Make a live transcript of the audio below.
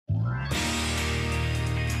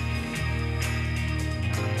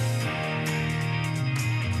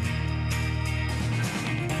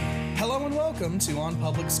and welcome to On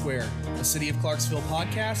Public Square, a City of Clarksville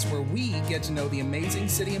podcast where we get to know the amazing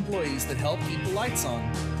city employees that help keep the lights on.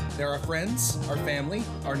 They're our friends, our family,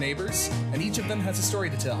 our neighbors, and each of them has a story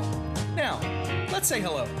to tell. Now, let's say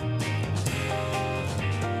hello.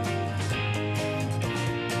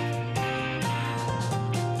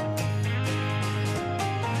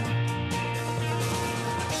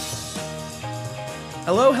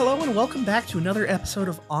 Hello, and welcome back to another episode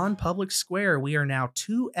of On Public Square. We are now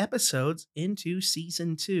 2 episodes into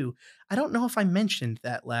Season 2. I don't know if I mentioned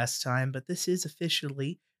that last time, but this is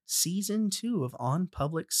officially Season 2 of On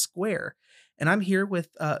Public Square. And I'm here with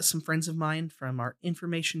some friends of mine from our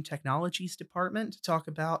Information Technologies Department to talk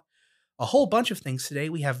about a whole bunch of things today.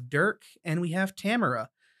 We have Dirk and we have Tamara.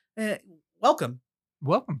 Welcome.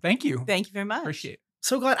 Welcome. Thank you. Thank you very much. Appreciate it.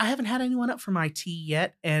 So glad I haven't had anyone up from IT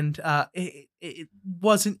yet, and it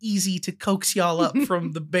wasn't easy to coax y'all up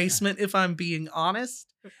from the basement, if I'm being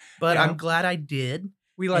honest. But Yeah. I'm glad I did.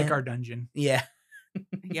 We like And- our dungeon. Yeah,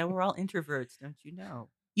 Yeah, we're all introverts, don't you know?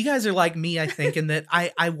 you guys are like me, I think, in that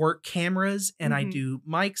I work cameras and I Mhm. do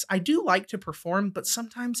mics. I do like to perform, but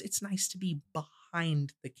sometimes it's nice to be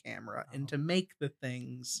behind the camera and to make the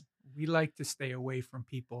things. We like to stay away from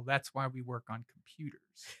people. That's why we work on computers.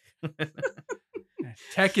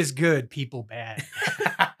 Tech is good, people bad.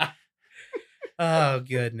 Oh,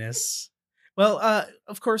 goodness. Well,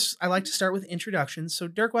 of course, I like to start with introductions. So,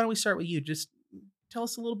 Dirk, why don't we start with you? Just tell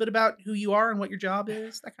us a little bit about who you are and what your job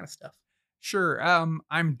is, that kind of stuff. Sure.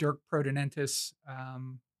 I'm Dirk Prodenentis.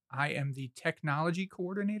 I am the technology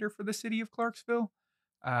coordinator for the city of Clarksville,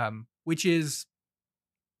 which is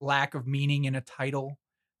lack of meaning in a title.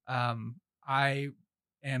 I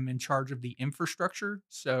am in charge of the infrastructure.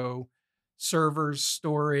 So servers,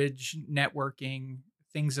 storage, networking,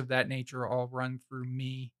 things of that nature all run through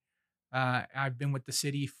me. I've been with the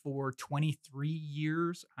city for 23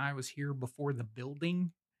 years. I was here before the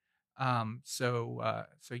building. So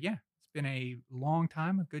yeah, it's been a long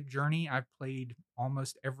time, a good journey. I've played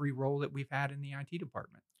almost every role that we've had in the IT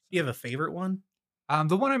department. Do you have a favorite one?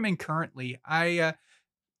 The one I'm in currently, I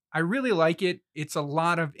really like it. It's a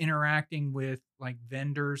lot of interacting with like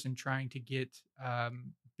vendors and trying to get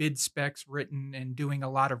bid specs written and doing a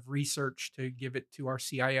lot of research to give it to our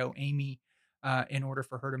CIO, Amy, in order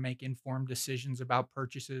for her to make informed decisions about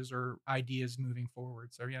purchases or ideas moving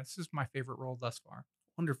forward. So yeah, this is my favorite role thus far.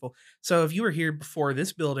 Wonderful. So, if you were here before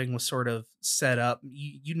this building was sort of set up,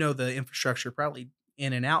 you know the infrastructure probably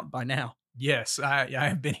in and out by now. Yes, I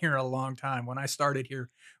have been here a long time. When I started here,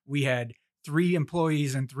 we had 3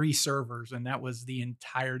 employees and 3 servers, and that was the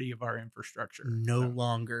entirety of our infrastructure. No So,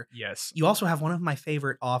 longer. yes. You also have one of my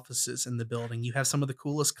favorite offices in the building. You have some of the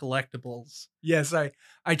coolest collectibles. Yes,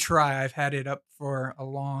 I try. I've had it up for a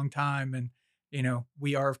long time, and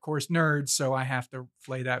we are of course nerds, so I have to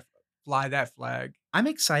fly that flag. I'm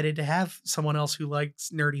excited to have someone else who likes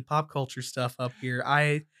nerdy pop culture stuff up here.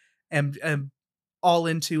 I am all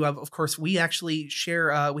into, of course, we actually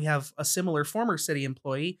share, we have a similar former city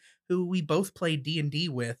employee who we both played D&D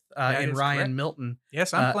with That in is Ryan correct. Milton.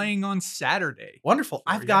 Yes, I'm Uh, playing on Saturday. Wonderful. So,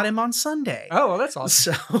 I've yeah. got him on Sunday. Oh, well, that's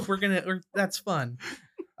awesome. So that's fun.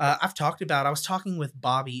 I was talking with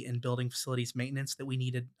Bobby in building facilities maintenance that we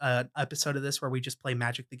needed an episode of this where we just play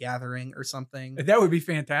Magic the Gathering or something. That would be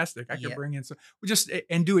fantastic. I Yeah. could bring in some,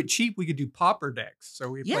 and do it cheap. We could do pauper decks, so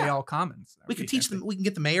we play Yeah. all commons. That We would can be teach fantastic. them. We can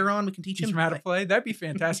get the mayor on. We can teach Teach him them how to play. That'd be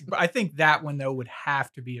fantastic. But I think that one though would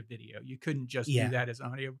have to be a video. You couldn't just Yeah. do that as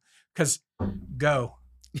audio because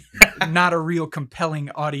not a real compelling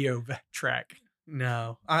audio track.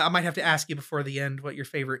 No, I might have to ask you before the end what your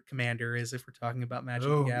favorite commander is if we're talking about Magic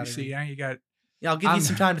the Oh, Gathering. you see, yeah, you got. Yeah, I'll give you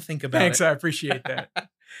some time to think about Thanks, it. I appreciate that.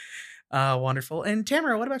 Wonderful. And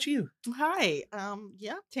Tamara, what about you? Hi.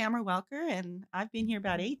 Yeah, Tamara Welker, and I've been here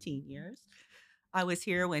about 18 years. I was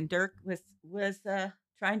here when Dirk was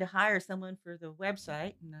trying to hire someone for the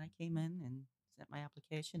website, and I came in and sent my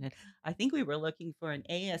application. And I think we were looking for an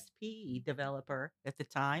ASP developer at the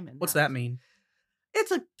time. And What's that mean?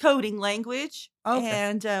 It's a coding language, Okay.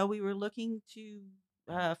 and we were looking to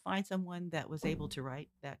find someone that was able to write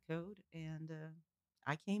that code. And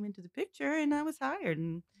I came into the picture, and I was hired.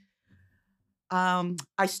 And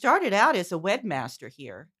I started out as a webmaster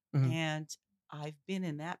here, Mhm. and I've been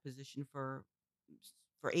in that position for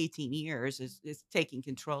 18 years, is taking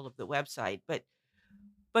control of the website. But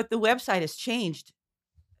the website has changed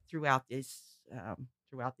throughout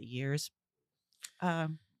throughout the years.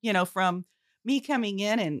 From me coming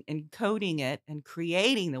in and coding it and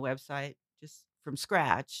creating the website just from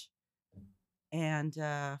scratch. And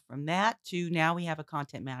from that to now we have a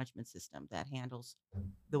content management system that handles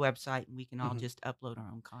the website, and we can all Mhm. just upload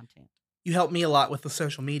our own content. You helped me a lot with the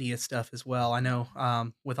social media stuff as well. I know,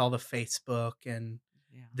 with all the Facebook and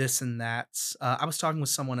Yeah. this and that. I was talking with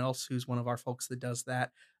someone else who's one of our folks that does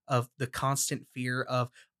that, of the constant fear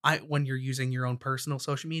of when you're using your own personal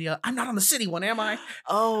social media. I'm not on the city one, am I?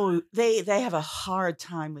 Oh, they have a hard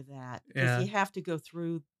time with that because Yeah. you have to go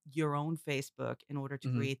through your own Facebook in order to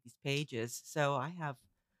Hmm. create these pages. So I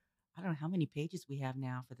don't know how many pages we have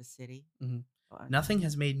now for the city. Hmm. I Nothing think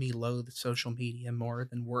has made me loathe social media more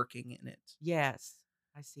than working in it. yes,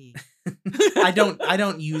 I see. I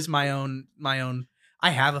don't use my own. I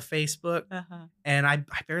have a Facebook Uh-huh. and I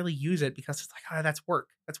barely use it because it's like, oh, that's work.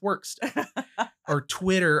 That's work stuff. Or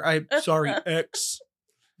Twitter. I sorry, X.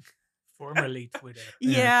 Formerly Twitter.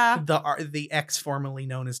 Yeah. Yeah. The X formerly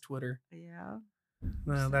known as Twitter. Yeah.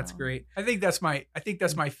 Well, that's So great. I think that's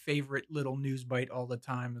my favorite little news bite all the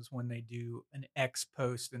time is when they do an X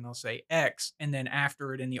post and they'll say X and then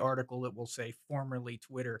after it in the article it will say formerly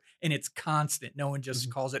Twitter and it's constant. No one just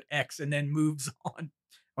Mhm. calls it X and then moves on.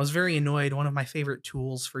 I was very annoyed. One of my favorite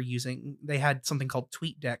tools for using, they had something called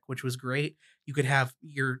TweetDeck, which was great. You could have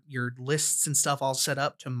your lists and stuff all set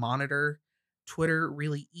up to monitor Twitter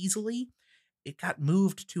really easily. It got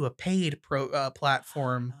moved to a paid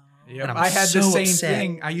platform, Yep, and Oh. I'm I had the so same upset.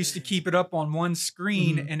 thing. I used to keep it up on one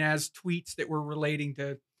screen, Mhm. and as tweets that were relating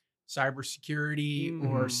to cybersecurity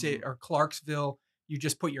or Mm. or Clarksville, you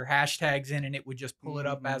just put your hashtags in, and it would just pull it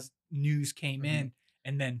up Mhm. as news came Mhm. in,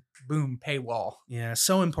 and then boom, paywall. Yeah,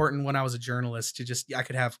 so important when I was a journalist to just, I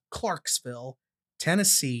could have Clarksville,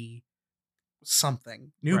 Tennessee,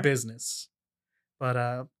 something, new Right. business.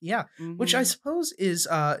 But yeah, which I Mhm. suppose is,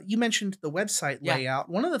 you mentioned the website Yeah. layout.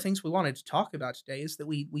 One of the things we wanted to talk about today is that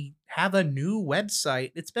we have a new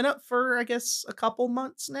website. It's been up for, I guess, a couple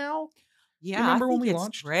months now. Do you Yeah, I remember when think we it's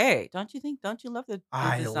launched? great. Don't you think? Don't you love the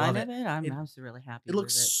I design love of it. it? It I'm just really it happy with it.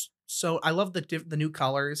 looks so, I love the new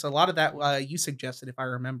colors. A lot of that Yeah. you suggested, if I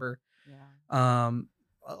remember. Yeah.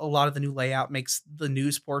 A lot of the new layout makes the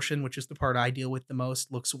news portion, which is the part I deal with the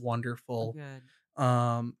most, looks Oh, wonderful. good.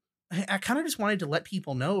 Um, I kind of just wanted to let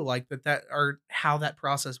people know, like, that or how that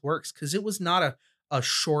process works, because it was not a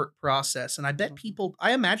short process, and I bet Mhm. people,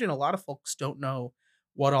 I imagine a lot of folks don't know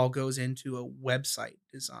what all goes into a website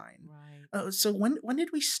design. Right. So when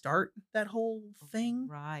did we start that whole thing?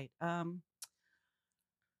 Right.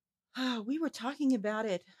 We were talking about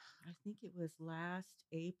it. I think it was last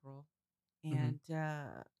April, Hmm. and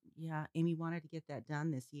yeah, Amy wanted to get that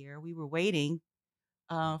done this year. We were waiting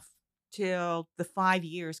f- till the 5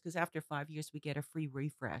 years because after 5 years we get a free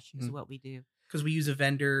refresh. Is what we do. Because we use a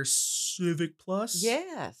vendor, Civic Plus.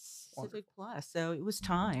 Yes, Civic Wonderful. Plus. So it was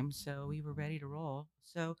time. So we were ready to roll.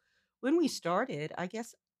 So when we started, I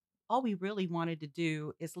guess all we really wanted to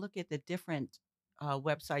do is look at the different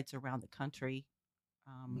websites around the country,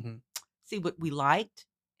 um, Hmm. see what we liked,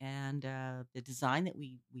 and the design that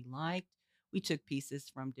we liked. We took pieces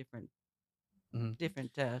from Hmm.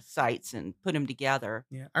 different sites and put them together.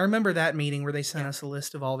 Yeah, I remember that meeting where they sent Yeah. us a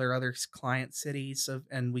list of all their other client cities of,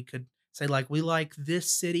 and we could say, like, we like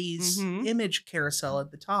this city's Mm-hmm. image carousel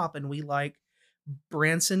at the top, and we like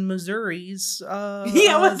Branson, Missouri's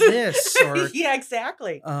Yeah, was this, or it? Yeah,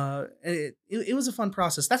 exactly. it was a fun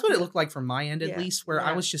process. That's what it Yeah, looked like from my end, at yeah, least, where I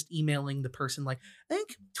yeah. was just emailing the person like, I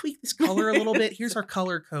think tweak this color a little bit. Here's our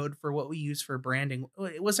color code for what we use for branding.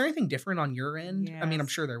 Was there anything different on your end? I mean, I'm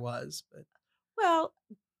Yes. sure there was, but Well,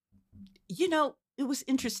 it was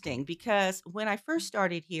interesting because when I first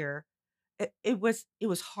started here, it was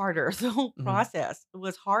harder. The whole Mhm, process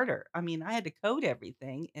was harder. I mean, I had to code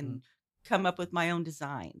everything mhm, and come up with my own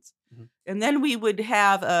designs. mhm, And then we would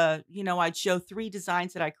have I'd show 3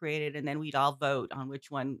 designs that I created and then we'd all vote on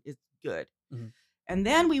which one is good. mhm, And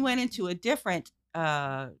then we went into a different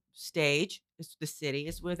stage. It's the city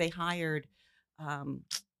is where they hired who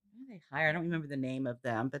did they hire? I don't remember the name of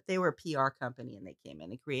them, but they were a PR company and they came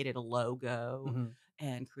in and created a logo mhm,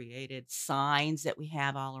 and created signs that we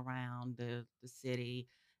have all around the city.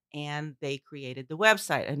 And they created the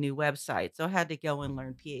website, a new website. So I had to go and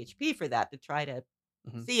learn PHP for that to try to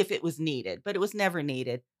mhm, see if it was needed, but it was never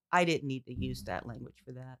needed. I didn't need to use that language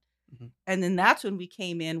for that. mhm, And then that's when we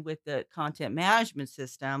came in with the content management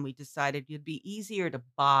system. We decided it'd be easier to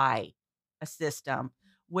buy a system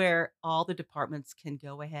where all the departments can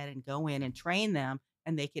go ahead and go in and train them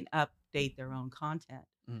and they can update their own content,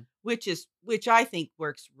 mhm, which I think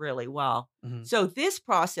works really well. mhm, So this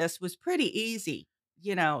process was pretty easy,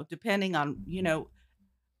 depending on,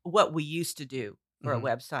 what we used to do for a mhm,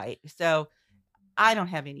 website. So I don't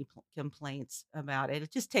have any complaints about it.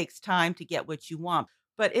 It just takes time to get what you want.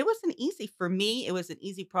 But it was an easy for me. It was an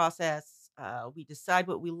easy process. We decide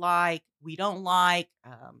what we like, we don't like.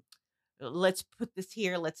 let's put this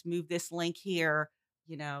here, let's move this link here,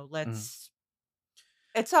 Mhm. let's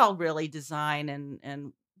it's all really design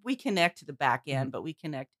and we connect to the back Mhm. end, but we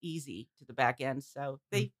connect easy to the back end. So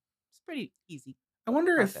Mhm. it's pretty easy I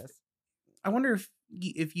wonder if process.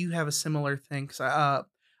 if you have a similar thing, 'cause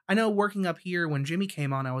I know working up here when Jimmy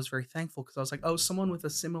came on, I was very thankful because I was like, "Oh, someone with a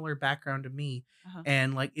similar background to me," Uh-huh.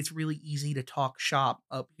 and, like, it's really easy to talk shop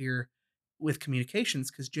up here with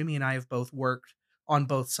communications because Jimmy and I have both worked on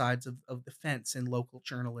both sides of the fence in local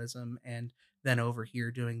journalism and then over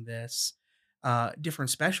here doing this. Different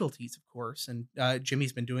specialties, of course, and,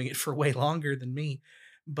 Jimmy's been doing it for way longer than me,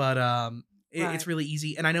 but, it's Right. really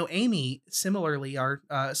easy, and I know Amy, similarly, our,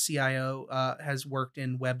 CIO, has worked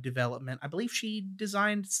in web development. I believe she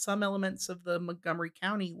designed some elements of the Montgomery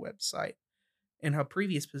County website in her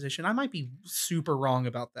previous position. I might be super wrong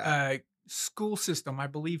about that. School system. I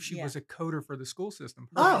believe she Yeah. was a coder for the school system.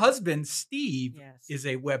 Her Right. Oh, husband, Steve, Yes. is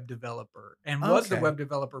a web developer and was the okay. web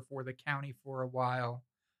developer for the county for a while,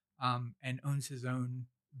 and owns his own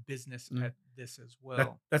business Mm. at this as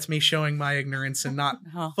well. That's me showing my ignorance and not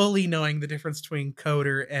Oh. fully knowing the difference between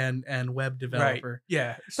coder and web Right. developer.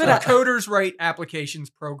 Yeah. But So Uh, coders write applications,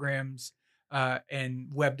 programs,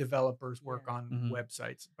 and web developers yeah. work on mhm.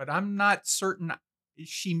 websites. But I'm not certain.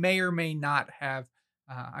 She may or may not have.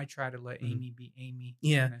 I try to let Mhm. Amy be Amy.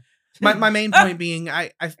 Yeah. And, My main point being,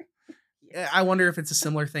 Yes. I wonder if it's a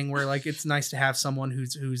similar thing where, like, it's nice to have someone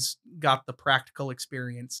who's got the practical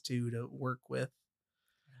experience to work with.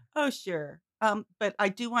 Oh, sure. But I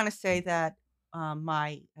do want to say that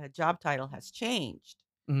my job title has changed.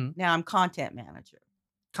 Mhm. Now I'm content manager.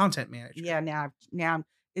 Content manager. Yeah,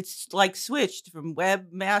 it's like switched from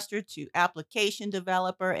webmaster to application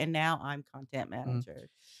developer, and now I'm content Mhm. manager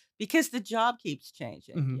because the job keeps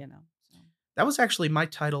changing. Mhm. So. That was actually my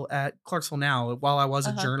title at Clarksville Now. While I was a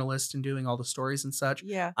Uh-huh. journalist and doing all the stories and such,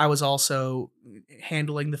 Yeah. I was also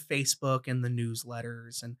handling the Facebook and the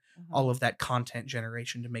newsletters and Uh-huh. all of that content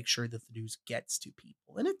generation to make sure that the news gets to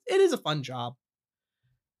people. And it is a fun job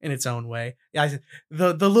in its own way. Yeah,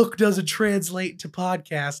 the look doesn't translate to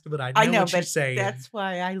podcast, but I I know know, what you're but saying. that's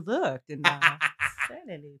why I looked and not said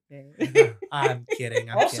anything. I'm kidding.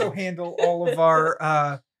 I'm also kidding. handle all of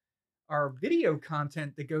our video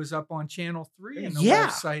content that goes up on channel 3 and the Yeah.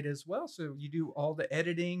 website as well. So you do all the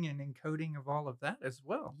editing and encoding of all of that as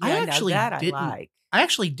well. Yeah, now that I like. I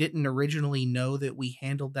actually didn't originally know that we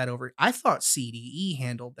handled that over. I thought CDE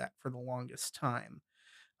handled that for the longest time.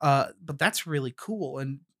 But that's really cool.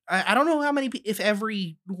 And I don't know how many, if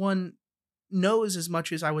everyone knows as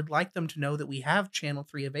much as I would like them to know that we have Channel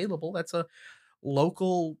 3 available. That's a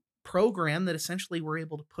local program that essentially we're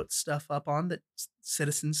able to put stuff up on that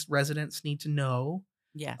citizens, residents need to know.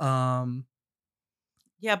 Yes. Um,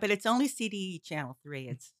 Yeah, but it's only CDE channel 3.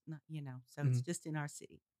 It's not, so it's mhm, just in our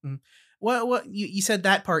city. mhm. What you said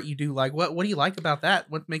that part you do like. What do you like about that?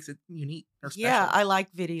 What makes it unique or Yeah, special? I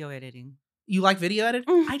like video editing. You like video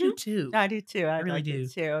editing? I do Mhm. too. I do too. I I really like do.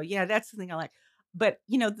 it too. Yeah, that's the thing I like. But,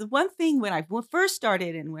 the one thing when I first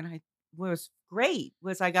started and when I was great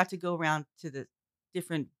was I got to go around to the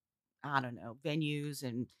different, I don't know, venues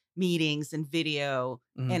and meetings and video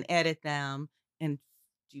Mhm. and edit them and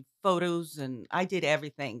do photos and I did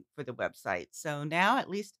everything for the website. So now at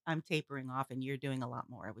least I'm tapering off and you're doing a lot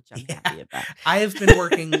more, which I'm Yeah. happy about. I have been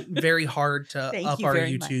working very hard to Thank up you our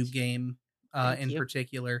very YouTube much. game, Thank in you.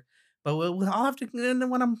 particular, but I'll have to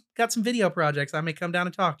when I'm got some video projects, I may come down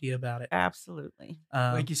and talk to you about it. Absolutely.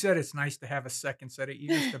 Like Um, you said, it's nice to have a second set of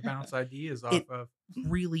ears to bounce ideas off it of.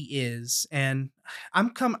 really is, and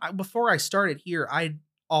before I started here, I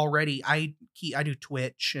do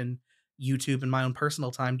Twitch and YouTube in my own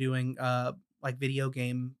personal time doing, like, video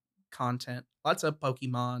game content, lots of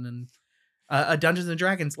Pokemon and a Dungeons and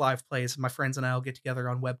Dragons live plays. My friends and I will get together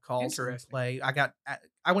on web calls and Interesting. play.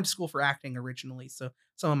 I went to school for acting originally, so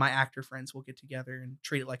some of my actor friends will get together and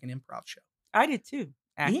treat it like an improv show. I did too,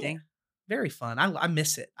 Yeah, acting. very fun. I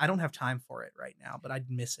miss it. I don't have time for it right now, but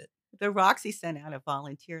I'd miss it. The Roxy sent out a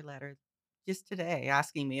volunteer letter just today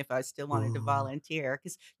asking me if I still wanted to Ooh, volunteer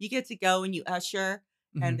because you get to go and you usher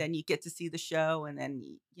and mhm, then you get to see the show and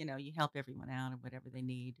then, you help everyone out and whatever they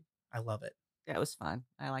need. I love it. That was fun.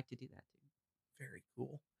 I like to do that too. Very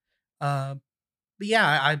cool. Um, but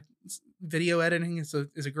yeah, video editing is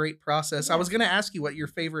a great process. I Yeah. was gonna ask you what your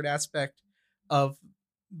favorite aspect of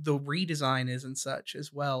the redesign is and such,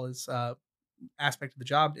 as well as aspect of the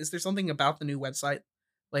job. Is there something about the new website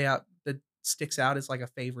layout that sticks out as like a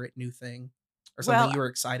favorite new thing or something Well, you were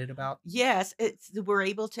excited about? yes, we're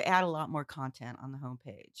able to add a lot more content on the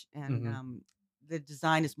homepage and Mhm. the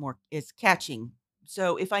design is catching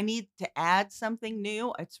So if I need to add something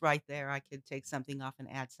new, it's right there. I could take something off and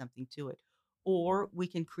add something to it. Or we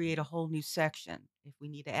can create a whole new section. If we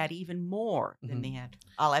need to add even more than Mhm. they had,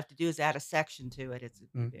 all I have to do is add a section to it. It's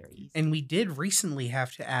Mm. very easy. And we did recently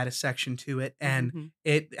have to add a section to it, and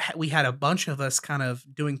Mhm. we had a bunch of us kind of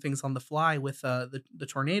doing things on the fly with the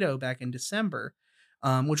tornado back in December,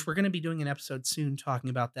 which we're going to be doing an episode soon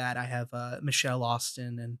talking about that. I have Michelle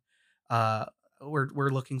Austin, and uh, we're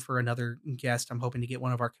looking for another guest. I'm hoping to get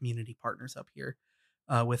one of our community partners up here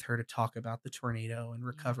with her to talk about the tornado and Yeah,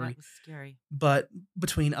 that recovery. was scary. But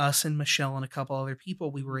between us and Michelle and a couple other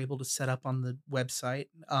people, we were Mhm. able to set up on the website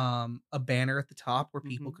a banner at the top where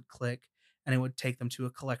people Mhm. could click, and it would take them to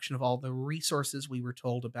a collection of all the resources we were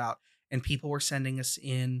told about. And people were sending us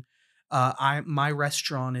in. My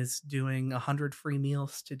restaurant is doing 100 free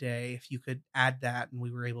meals today. If you could add that, and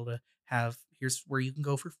we were able to have, here's where you can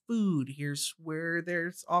go for food. Here's where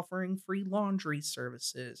there's offering free laundry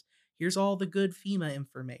services. Here's all the good FEMA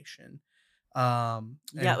information. Yeah,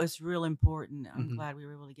 it And was real important. I'm mhm, glad we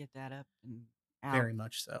were able to get that up and out very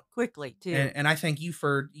much so. quickly And too. I thank you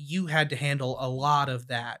for you had to handle a lot of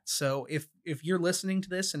that. So if you're listening to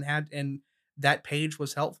this and that page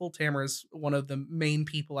was helpful, Tamara's one of the main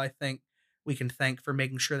people I think we can thank for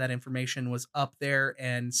making sure that information was up there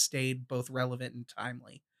and stayed both relevant and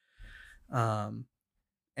timely. Um,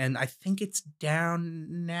 and I think it's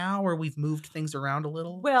down now, or we've moved things around a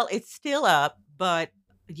little. Well, it's still up, but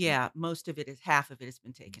yeah, most of it is half of it has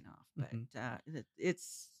been taken off. But Mhm.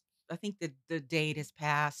 it's I think the date has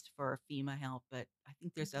passed for FEMA help, but I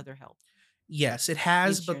think there's other help, Yes, it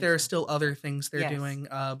has, but insurance there are help still and other stuff. things they're Yes. doing.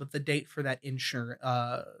 But the date for that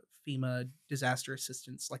FEMA disaster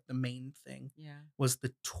assistance, like the main thing, Yeah. was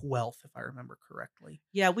the 12th, if I remember correctly.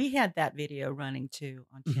 Yeah, we had that video running too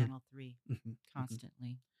on Mhm, Channel 3 mhm, mhm.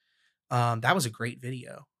 constantly. That was a great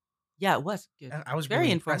video. Yeah, it was good. I was Very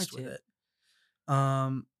really impressed with informative. it.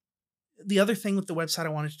 Um, the other thing with the website I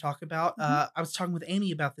wanted to talk about, Mhm. I was talking with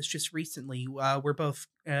Amy about this just recently. We're both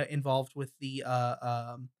involved with the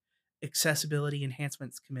Accessibility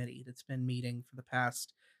Enhancements Committee that's been meeting for the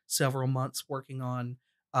past several months, working on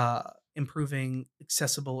improving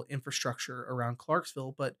accessible infrastructure around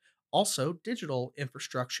Clarksville, but also digital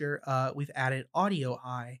infrastructure. We've added Audio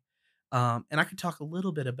Eye, and I could talk a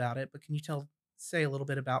little bit about it, but can you say a little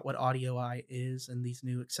bit about what Audio Eye is and these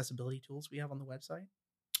new accessibility tools we have on the website?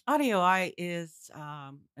 Audio Eye is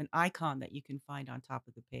an icon that you can find on top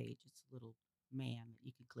of the page. It's a little man that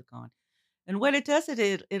you can click on. And what it does,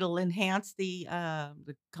 it'll enhance the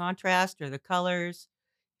contrast or the colors.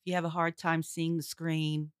 If you have a hard time seeing the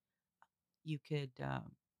screen, you could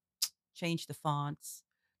change the fonts,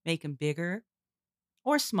 make them bigger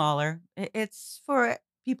or smaller. It's for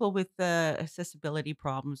people with accessibility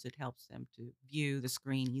problems. It helps them to view the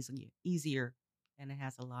screen easier, and it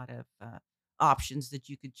has a lot of options that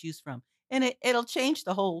you could choose from. And it'll change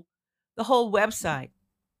the whole website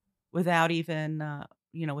without even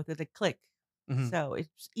with a click. Mhm. So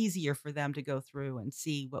it's easier for them to go through and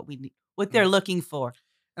see what Mm. they're looking for.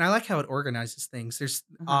 And I like how it organizes things. There's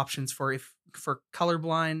Uh-huh. options for if for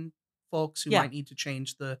colorblind folks who Yeah, might need to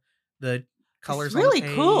change the it's colors on the really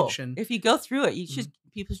page, cool. and If you go through it, mhm.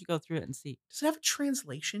 people should go through it and see. Does it have a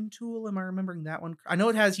translation tool? Am I remembering that one? I know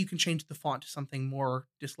it has. You can change the font to something more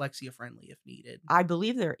dyslexia friendly if needed. I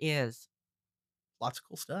believe there is. Lots of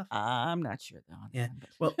cool stuff. I'm not sure though on Yeah. that one,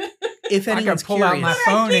 Well, but if I could anyone's pull out my curious,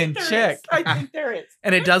 I phone think and there is. check. I think there is.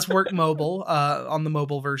 and it does work mobile on the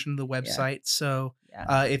mobile version of the Yeah, website. So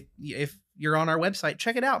yeah. if you're on our website,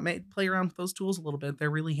 check it out. Play around with those tools a little bit.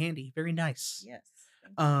 They're really handy. Very nice. Yes.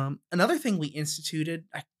 Thank you. Another thing we instituted,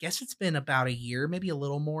 I guess it's been about a year, maybe a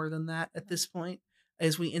little more than that at this point,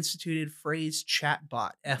 is we instituted Phrase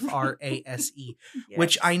Chatbot, Frase,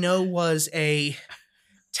 which I Yes. know was a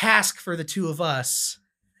task for the two of us.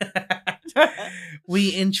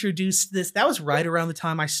 We introduced this. That was right around the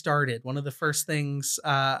time I started. One of the first things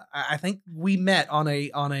I think we met on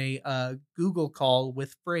a Google call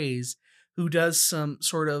with Phrase, who does some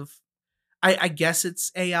sort of I guess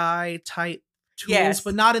it's AI type tools,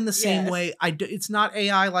 but Yes. not in the same Yes. way. It's not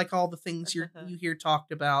AI like all the things Uh-huh. you hear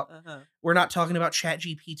talked about. Uh-huh. We're not talking about Chat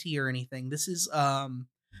GPT or anything. This is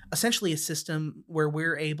essentially a system where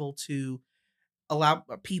we're able to allow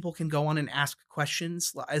people can go on and ask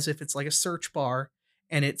questions as if it's like a search bar,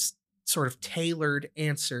 and it's sort of tailored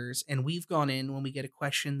answers. And we've gone in when we get a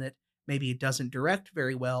question that maybe it doesn't direct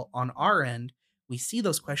very well on our end. We see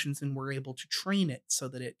those questions and we're able to train it so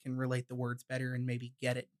that it can relate the words better and maybe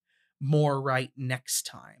get it more right next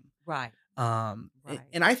time. Right. Right.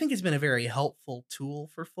 And I think it's been a very helpful tool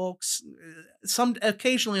for folks. Some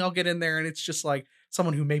occasionally I'll get in there and it's just like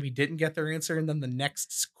someone who maybe didn't get their answer, and then the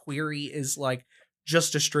next query is like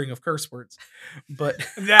just a string of curse words. But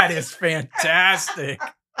That is fantastic.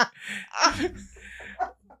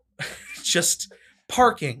 just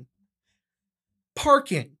parking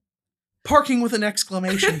with an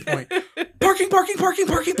exclamation point.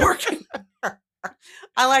 Parking.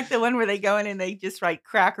 I like the one where they go in and they just write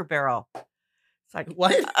Cracker Barrel. It's like,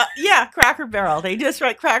 What? yeah, Cracker Barrel. They just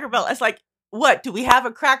write Cracker Barrel. It's like, what? Do we have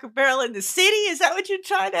a Cracker Barrel in the city? Is that what you're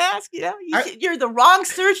trying to ask? You know, you're the wrong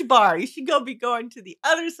search bar. You should be going to the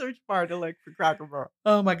other search bar to look for Cracker Barrel.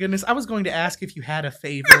 Oh my goodness. I was going to ask if you had a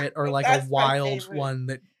favorite or like a That's my wild favorite. one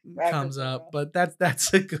that Cracker comes Barrel. up, but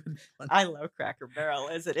that's a good one. I love Cracker Barrel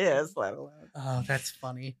as it is, let alone. Oh, that's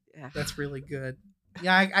funny. Yeah. That's really good.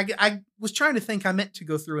 Yeah, I was trying to think. I meant to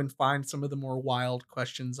go through and find some of the more wild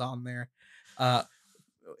questions on there.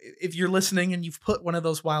 If you're listening and you've put one of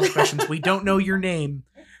those wild questions, we don't know your name.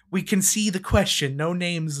 We can see the question. No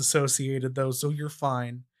names associated though, so you're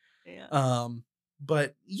fine. Yeah.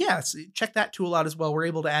 But yes, check that tool out as well. We're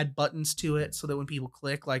able to add buttons to it so that when people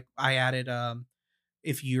click, like I added,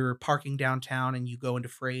 if you're parking downtown and you go into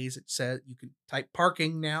phrase, it says you can type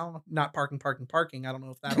parking now, not parking. I don't know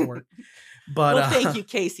if that'll work. But Well, thank you,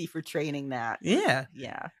 Casey, for training that. Yeah,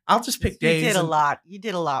 Yeah. I'll just pick days. You did a and lot. You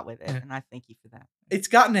did a lot with it, Yeah. and I thank you for that. It's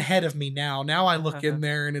gotten ahead of me now. Now I look in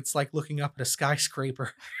there and it's like looking up at a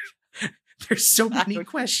skyscraper. There's so many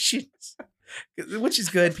questions, which is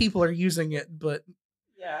good. People are using it, but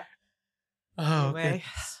Yeah. oh, Anyway.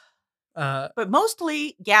 goodness. But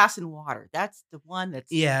mostly gas and water. That's the one that's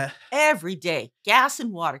Yeah. every day. Gas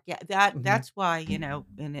and water. Mhm. That's why, you know,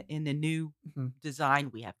 in the new Mhm.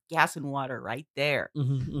 design we have gas and water right there.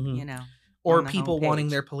 Mhm. You know. Or on the people wanting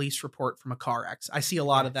homepage. their police report from a car accident. I see a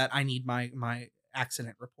lot of Yes. that. I need my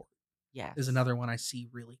accident report. Yes. Is another one I see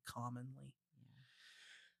really commonly.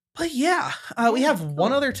 But yeah, we Yeah, have one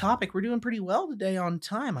cool. other topic. We're doing pretty well today on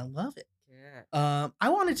time. I love it. Yeah. I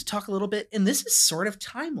wanted to talk a little bit, and this is sort of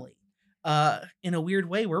timely. In a weird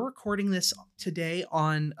way, we're recording this today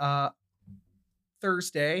on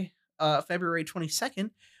Thursday, February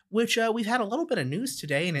 22nd, which we've had a little bit of news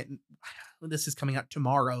today, and this is coming out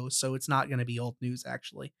tomorrow, so it's not going to be old news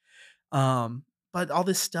actually. But all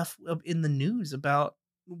this stuff in the news about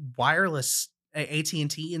wireless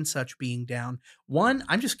AT&T and such being down. One,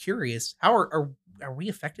 I'm just curious, how are we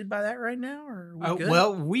affected by that right now? Or are we good?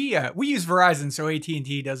 Well, we use Verizon, so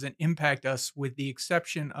AT&T doesn't impact us, with the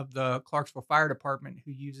exception of the Clarksville Fire Department,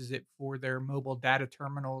 who uses it for their mobile data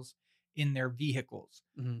terminals in their vehicles.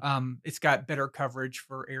 Mhm. It's got better coverage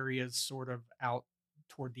for areas sort of out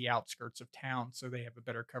toward the outskirts of town, so they have a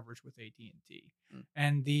better coverage with AT&T. Mm.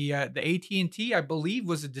 And the AT&T, I believe,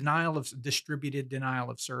 was a distributed denial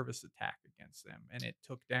of service attack against them, and it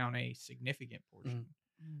took down a significant portion.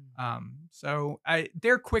 So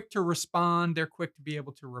they're quick to respond. They're quick to be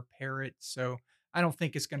able to repair it. So I don't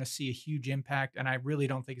think it's going to see a huge impact, and I really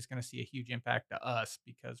don't think it's going to see a huge impact to us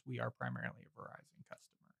because we are primarily a Verizon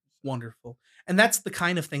customer. Wonderful. And that's the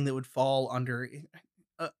kind of thing that would fall under,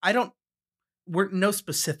 we're no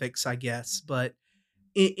specifics, I guess, but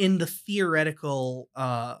in the theoretical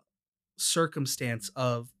circumstance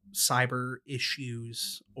of cyber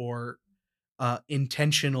issues or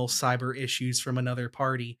intentional cyber issues from another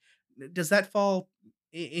party, does that fall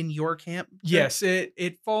in your camp? Jim? Yes,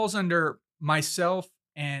 it falls under myself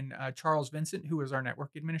and Charles Vincent, who is our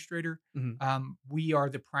network administrator. Mhm. We are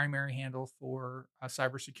the primary handle for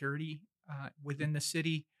cybersecurity within the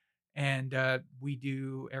city, and we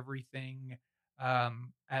do everything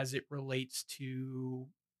as it relates to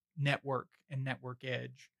network and network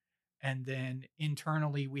edge. And then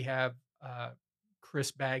internally, we have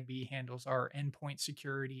Chris Bagby handles our endpoint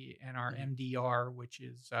security and our Mhm. MDR, which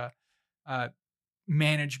is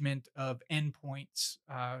management of endpoints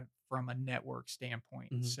from a network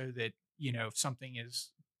standpoint, Mhm. so that, you know, if something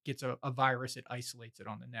gets a virus, it isolates it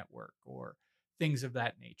on the network or things of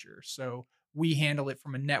that nature. So we handle it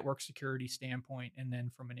from a network security standpoint, and then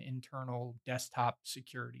from an internal desktop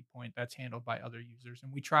security point, that's handled by other users.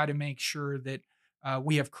 And we try to make sure that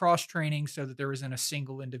we have cross training so that there isn't a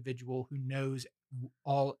single individual who knows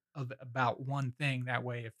all of about one thing. That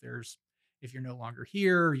way, if you're no longer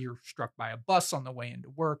here, you're struck by a bus on the way into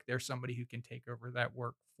work, there's somebody who can take over that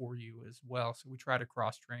work for you as well. So we try to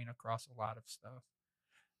cross train across a lot of stuff.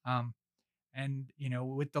 And, you know,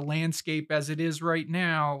 with the landscape as it is right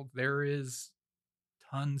now, there is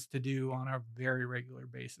tons to do on a very regular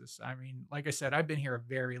basis. I mean, like I said, I've been here a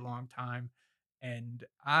very long time, and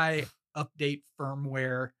I update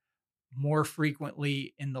firmware more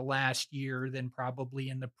frequently in the last year than probably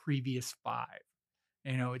in the previous 5.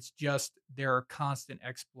 It's just there are constant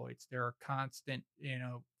exploits. There are constant,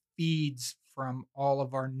 feeds from all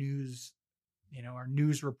of our news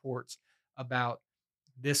reports about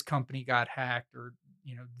this company got hacked, or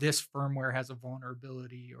this firmware has a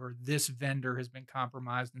vulnerability, or this vendor has been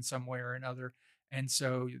compromised in some way or another. And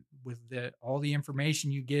so with all the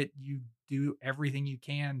information you get, you do everything you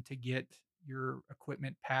can to get your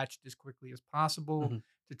equipment patched as quickly as possible, Mhm.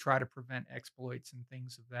 to try to prevent exploits and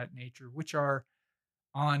things of that nature, which are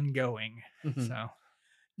ongoing. Mhm. So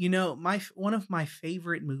One of my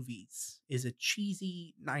favorite movies is a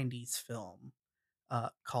cheesy '90s film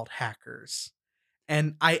called Hackers,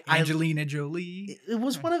 and Angelina Jolie, it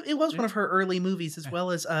was uh, one yeah, of her early movies, as uh,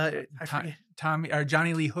 well as I Ti forget. Tommy or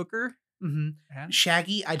Johnny Lee Hooker. Mhm. Yeah.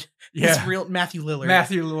 Shaggy, his Yeah. real Matthew Lillard,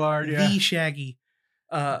 Matthew Lillard, yeah. the Shaggy.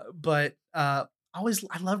 But I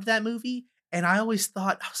loved that movie, and I always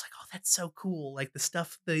thought, I was like, "Oh, that's so cool!" Like the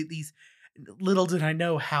stuff, these. Little did I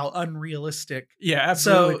know how unrealistic. Yeah,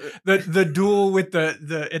 absolutely. So The duel with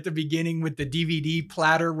the at the beginning with the DVD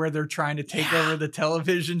platter where they're trying to take yeah, over the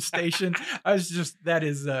television station. I was just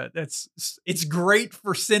it's great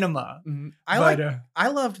for cinema. mhm. But I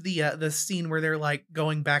loved the scene where they're like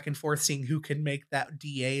going back and forth, seeing who can make that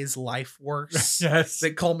DA's life worse. yes.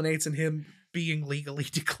 That culminates in him being legally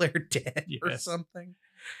declared dead or Yes. something.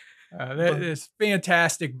 That But is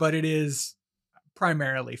fantastic, but it is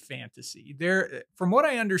primarily fantasy. From what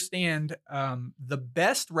I understand, the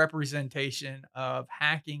best representation of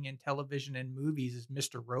hacking in television and movies is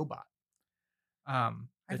Mr. Robot. I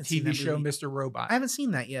The haven't seen TV that show movie. Mr. Robot. I haven't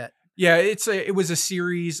seen that yet. Yeah, it was a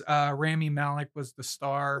series. Rami Malek was the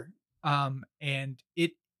star, and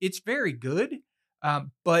it's very good.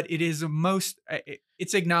 But it is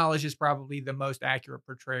it's acknowledged as probably the most accurate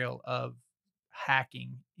portrayal of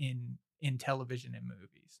hacking in television and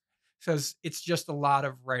movies. So it's just a lot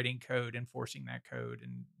of writing code, enforcing that code,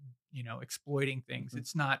 and exploiting things. Mhm,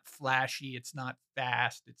 It's not flashy. It's not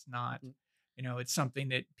fast. It's not. mhm, It's something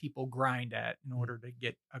that people grind at in mhm. order to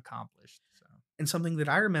get accomplished. So. And something that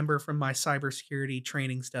I remember from my cybersecurity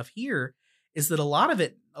training stuff here is that a lot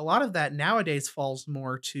of that nowadays falls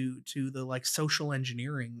more to the like social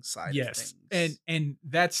engineering side of Yes, and things. and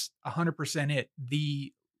that's 100% it.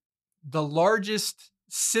 The largest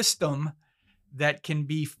system that can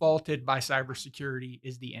be faulted by cybersecurity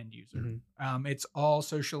is the end user. Mhm, It's all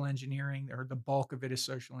social engineering, or the bulk of it is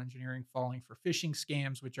social engineering, falling for phishing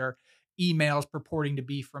scams, which are emails purporting to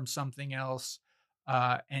be from something else,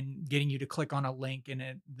 and getting you to click on a link,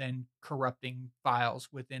 and then corrupting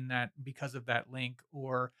files within that because of that link.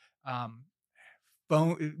 Or um,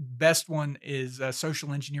 best one is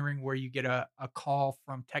social engineering, where you get a call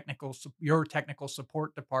from your technical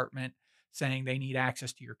support department saying they need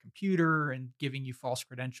access to your computer and giving you false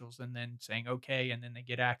credentials, and then saying okay, and then they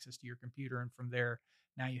get access to your computer, and from there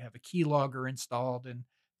now you have a keylogger installed, and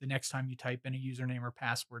the next time you type in a username or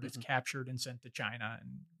password, it's mhm, captured and sent to China.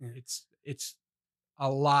 And yeah. it's a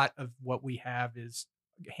lot of what we have is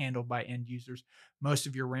handled by end users. Most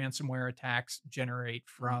of your ransomware attacks generate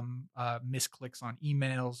Mhm, from misclicks on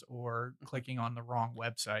emails or mhm, clicking on the wrong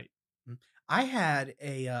website. mhm. I had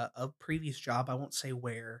a previous job, I won't say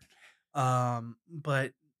where,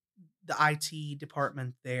 but the IT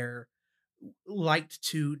department there liked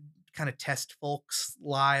to kind of test folks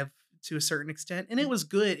live to a certain extent, and it was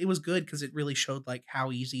good. It was good because it really showed like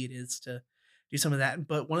how easy it is to do some of that.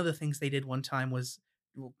 But one of the things they did one time was,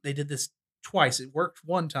 well, they did this twice. It worked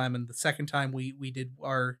one time, and the second time we did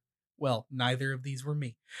our, well, neither of these were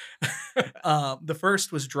me. The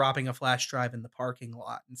first was dropping a flash drive in the parking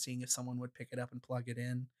lot and seeing if someone would pick it up and plug it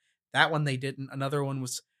in. That one they didn't. Another one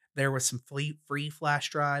was, there was some free flash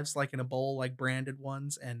drives like in a bowl, like branded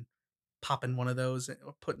ones, and popping one of those,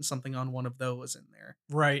 or putting something on one of those in there.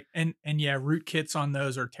 Right. And yeah, rootkits on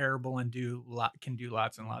those are terrible and can do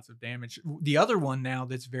lots and Mhm, lots of damage. The other one now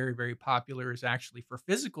that's very, very popular is actually for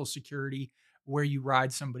physical security, where you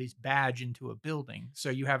ride somebody's badge into a building. So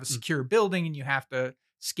you have a mm, secure building and you have to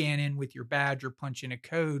scan in with your badge or punch in a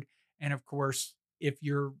code. And of course, if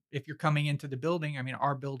you're coming into the building, I mean,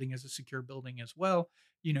 our building is a secure building as well.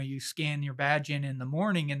 You scan your badge in the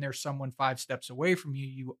morning, and there's someone 5 steps away from you.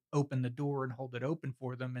 You open the door and hold it open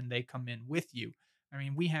for them, and they come in with you. I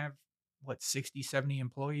mean, we have, what, 60, 70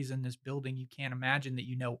 employees in this building. You can't imagine that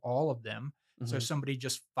you know all of them. So mhm, somebody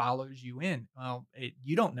just follows you in. Well,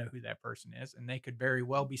 you don't know who that person is, and they could very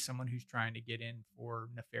well be someone who's trying to get in for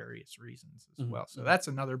nefarious reasons as mhm, well. So mhm, that's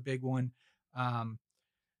another big one. Um,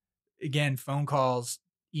 Again, phone calls,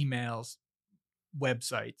 emails,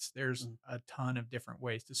 websites. There's mhm, a ton of different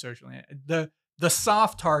ways to socially. The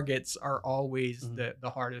soft targets are always mhm, the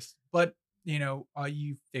hardest, but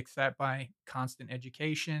You fix that by constant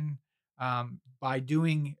education, by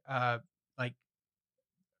doing like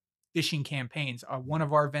phishing campaigns. One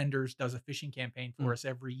of our vendors does a phishing campaign for us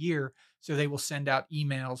every year. So they will send out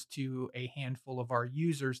emails to a handful of our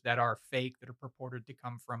users that are fake, that are purported to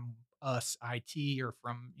come from us, IT, or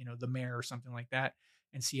from, the mayor or something like that,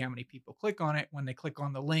 and see how many people click on it. When they click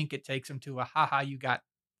on the link, it takes them to a haha, you got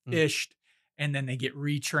phished. And then they get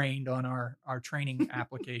retrained on our training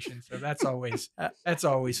application. So that's always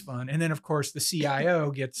fun. And then of course the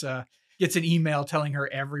CIO gets an email telling her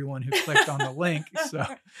everyone who clicked on the link. So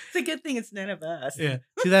it's a good thing it's none of us. Yeah.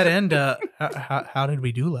 To that end, how did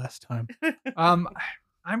we do last time?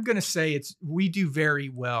 I'm gonna say we do very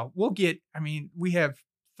well. We have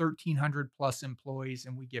 1,300 plus employees,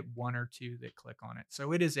 and we get one or two that click on it.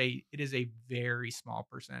 So it is a very small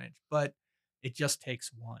percentage, but it just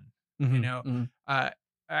takes one.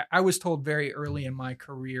 I was told very early in my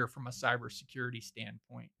career, from a cybersecurity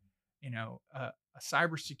standpoint, a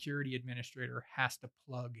cybersecurity administrator has to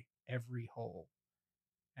plug every hole,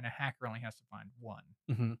 and a hacker only has to find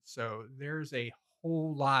one. So there's a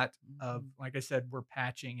whole lot of, like I said, we're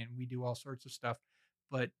patching and we do all sorts of stuff,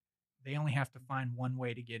 but they only have to find one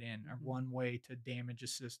way to get in, or one way to damage a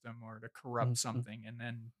system or to corrupt something, and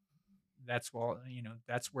then that's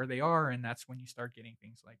where they are, and that's when you start getting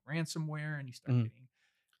things like ransomware, and you start getting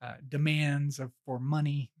demands for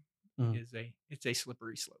money. It's a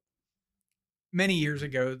slippery slope. Many years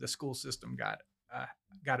ago, the school system got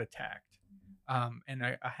attacked, and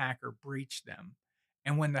a hacker breached them.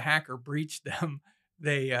 And when the hacker breached them,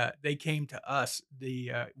 they came to us.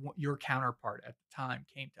 Your counterpart at the time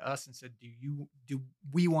came to us and said, "Do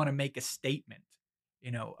we want to make a statement,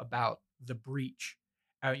 about the breach,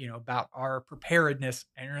 about our preparedness?"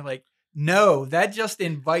 And you're like, no, that just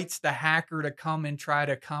invites the hacker to come and try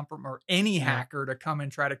to compromise, or any hacker to come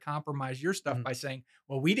and try to compromise your stuff by saying,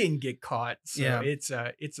 well, we didn't get caught. So it's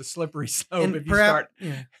a slippery slope. And if you start.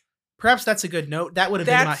 Perhaps that's a good note. That would have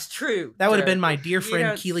been true. That would have been my dear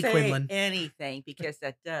friend Keely Quinlan. Anything, because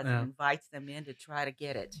that does invites them in to try to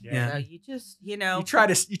get it. Yeah. So you just you try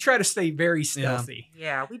to stay very stealthy.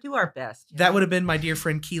 Yeah, we do our best. That would have been my dear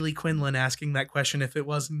friend Keely Quinlan asking that question if it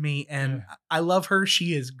wasn't me, and I love her.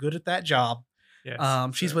 She is good at that job.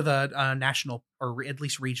 Yes, she's with a national, or at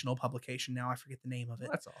least regional publication now. I forget the name of it.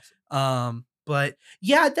 That's awesome. But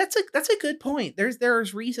yeah, that's a good point.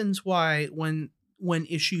 There's reasons why when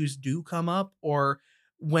issues do come up, or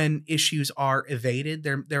when issues are evaded,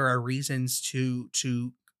 there are reasons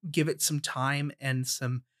to give it some time and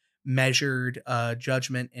some measured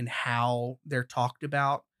judgment in how they're talked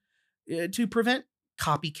about, to prevent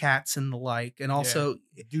copycats and the like. And also,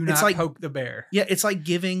 do not poke the bear. Yeah, it's like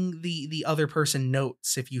giving the other person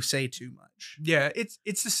notes if you say too much. Yeah,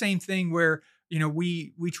 it's the same thing where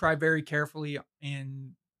we try very carefully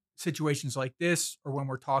in situations like this, or when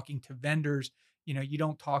we're talking to vendors. You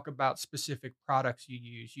don't talk about specific products you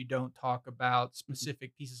use. You don't talk about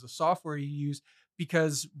specific pieces of software you use,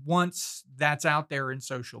 because once that's out there in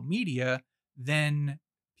social media, then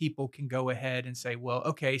people can go ahead and say, well,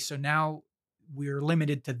 okay, so now we're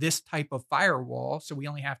limited to this type of firewall. So we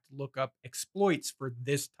only have to look up exploits for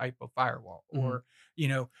this type of firewall. Or,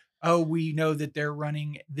 oh, we know that they're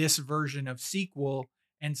running this version of SQL,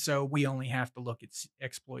 and so we only have to look at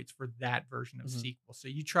exploits for that version of SQL. So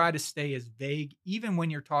you try to stay as vague, even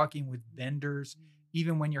when you're talking with vendors,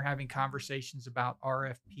 even when you're having conversations about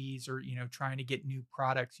RFPs, or, trying to get new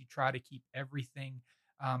products. You try to keep everything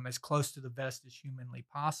as close to the vest as humanly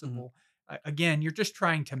possible. Again, you're just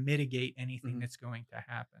trying to mitigate anything that's going to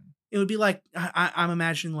happen. It would be like, I'm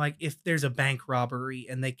imagining, like, if there's a bank robbery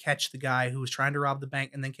and they catch the guy who was trying to rob the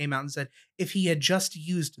bank, and then came out and said, if he had just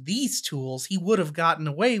used these tools, he would have gotten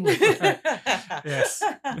away with it.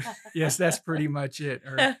 Yes, that's pretty much it.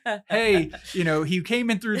 Or, hey, he came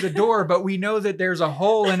in through the door, but we know that there's a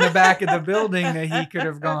hole in the back of the building that he could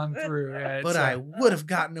have gone through. But I would have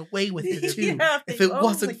gotten away with it too if it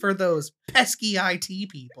wasn't for those pesky IT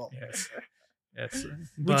people. Yes.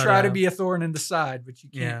 We try to be a thorn in the side, but you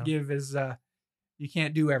can't you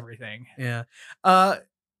can't do everything. Yeah.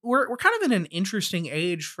 We're kind of in an interesting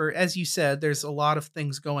age for, as you said, there's a lot of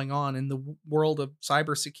things going on in the world of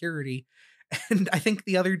cybersecurity. And I think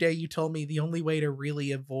the other day you told me the only way to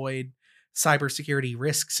really avoid cybersecurity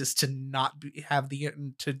risks is to not have be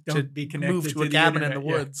connected, move to a cabin in the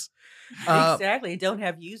woods. Exactly. Don't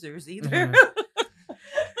have users either.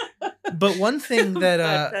 But one thing that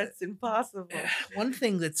that's impossible. One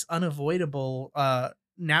thing that's unavoidable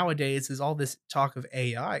nowadays is all this talk of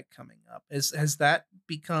AI coming up. Has that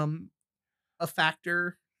become a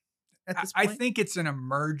factor at this point? I think it's an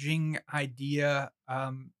emerging idea.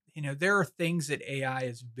 there are things that AI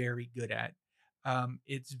is very good at.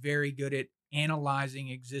 It's very good at analyzing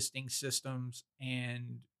existing systems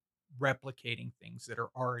and replicating things that are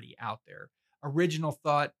already out there. Original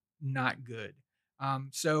thought, not good.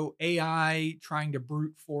 So AI trying to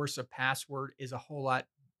brute force a password is a whole lot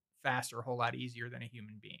faster, a whole lot easier than a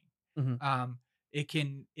human being. Mhm. It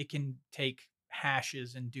can take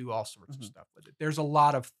hashes and do all sorts of Mhm. stuff with it. There's a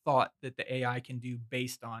lot of thought that the AI can do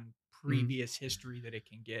based on Mhm. previous history that it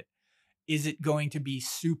can get. Is it going to be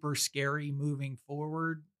super scary moving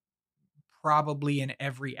forward? Probably in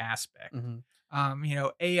every aspect. Mhm.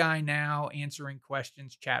 AI now answering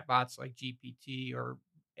questions, chatbots like GPT or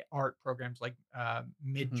art programs like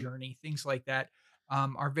Mid Mhm. Journey, things like that,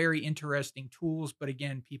 are very interesting tools. But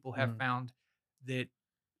again, people have Mhm. found that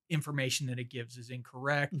information that it gives is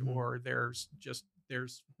incorrect, Mhm. or there's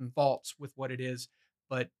Mhm. faults with what it is.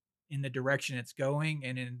 But in the direction it's going,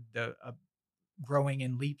 and in the growing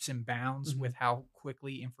in leaps and bounds Mhm. with how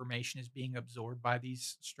quickly information is being absorbed by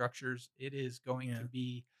these structures, it is going to Yeah.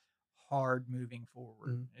 be hard moving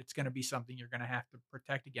forward. Mhm. It's going to be something you're going to have to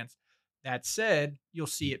protect against. That said, you'll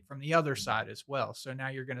see it from the other side as well. So now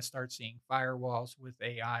you're going to start seeing firewalls with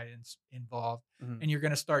AI involved, Mhm. and you're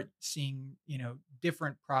going to start seeing,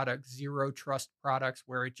 different products, zero trust products,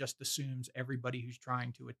 where it just assumes everybody who's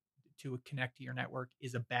trying to connect to your network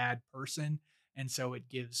is a bad person, and so it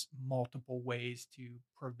gives multiple ways to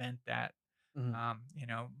prevent that.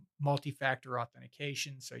 Mhm. Multi-factor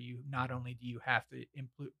authentication, so you not only do you have to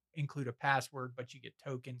include a password, but you get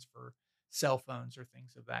tokens for cell phones or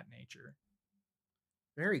things of that nature.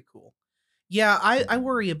 Very cool. Yeah, I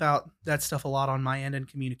worry about that stuff a lot on my end in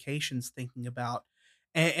communications, thinking about,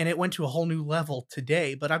 and it went to a whole new level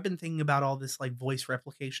today. But I've been thinking about all this like voice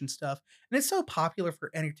replication stuff, and it's so popular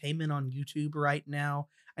for entertainment on YouTube right now.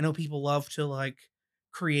 I know people love to like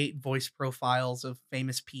create voice profiles of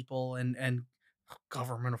famous people and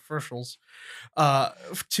government officials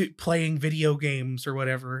to playing video games or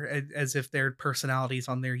whatever as if they're personalities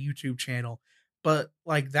on their YouTube channel. But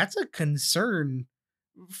like that's a concern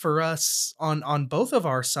for us on both of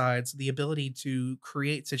our sides, the ability to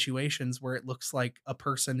create situations where it looks like a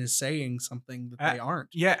person is saying something that Uh, they aren't.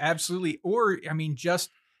 yeah, absolutely. Or, I mean,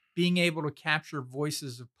 just being able to capture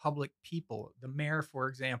voices of public people, the mayor, for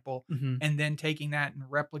example, Mhm. and then taking that and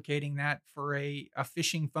replicating that for a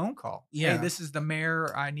phishing phone call. Hey, Yeah, this is the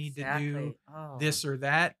mayor. I need to do Exactly. Oh. this or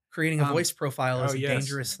that. creating a Um, voice profile oh is a yes,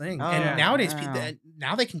 dangerous thing, and Oh yeah, nowadays no.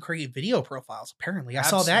 now they can create video profiles, apparently. I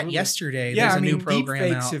saw that absolutely. yesterday. Yeah, There's I a new mean, deep program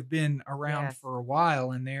fakes out. have been around Yes. for a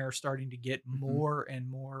while, and they are starting to get Mhm. more and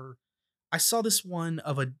more. I saw this one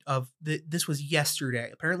this was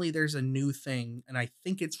yesterday. Apparently, there's a new thing, and I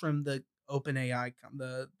think it's from the OpenAI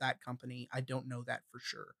that company. I don't know that for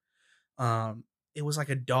sure. Um, it was like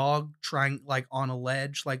a dog trying like on a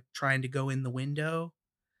ledge, like trying to go in the window.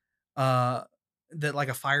 Uh, that like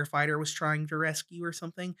a firefighter was trying to rescue or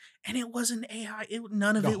something, and it wasn't AI.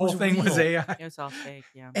 None of The it whole was thing was real, AI. It was all fake.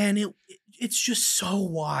 Yeah. and it's just so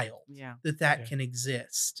wild Yeah. that that Yeah, can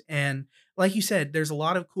exist. And like you said, there's a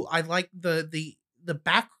lot of cool. I like the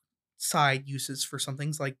backside uses for some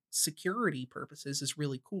things like security purposes is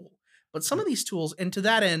really cool. But some yeah, of these tools, and to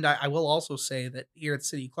that end, I will also say that here at the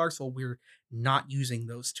City of Clarksville, we're not using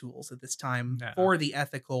those tools at this time no, for the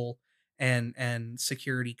ethical and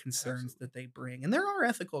security concerns absolutely. that they bring. And there are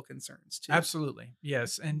ethical concerns too. Absolutely.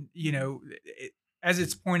 Yes. And as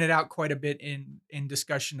it's pointed out quite a bit in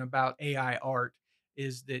discussion about AI art,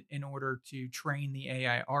 is that in order to train the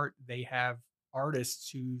AI art, they have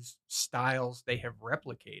artists whose styles they have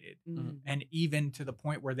replicated. Mhm. And even to the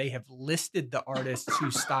point where they have listed the artists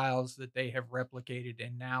whose styles that they have replicated,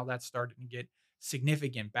 and now that's starting to get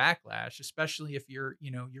significant backlash, especially if you're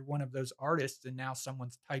one of those artists and now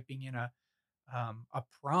someone's typing in a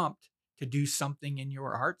prompt to do something in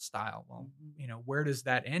your art style. Well, Mhm. where does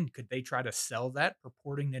that end? Could they try to sell that,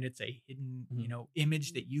 purporting that it's a hidden, Mhm.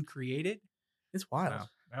 image that you created? It's wild.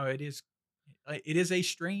 So, no, it is a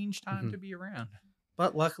strange time Mhm. to be around.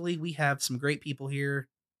 But luckily, we have some great people here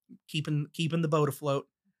keeping the boat afloat.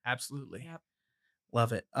 Absolutely. Yep.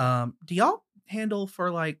 Love it. Do y'all handle for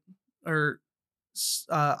like or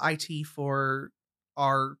IT for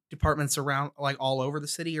our departments around like all over the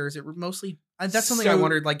city, or is it mostly? That's something I So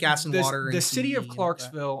wondered, like gas and water the and city of TV and all that.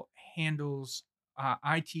 Clarksville handles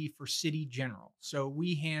IT for city general. So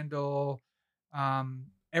we handle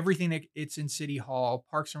everything that it's in city hall,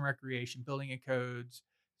 parks and recreation, building and codes.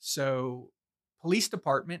 So police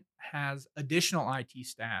department has additional IT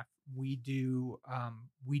staff. We do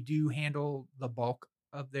handle the bulk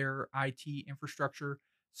of their IT infrastructure,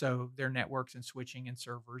 so their networks and switching and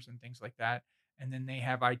servers and things like that. and then they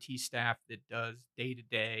have IT staff that does day to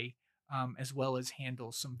day, as well as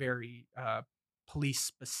handles some very police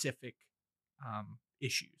specific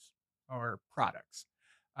issues or products.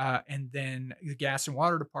 And then the gas and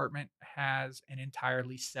water department has an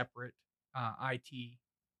entirely separate IT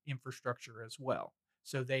infrastructure as well.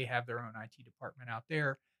 So they have their own IT department out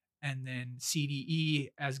there. And then CDE,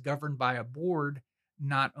 as governed by a board,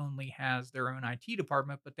 not only has their own IT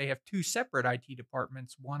department, but they have two separate IT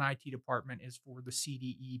departments. One IT department is for the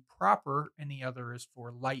CDE proper, and the other is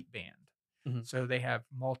for Lightband. Mhm. So they have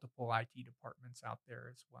multiple IT departments out there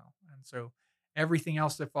as well. And so everything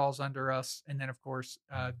else that falls under us, and then of course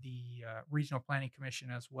the Regional Planning Commission,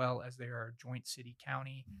 as well, as they are a joint city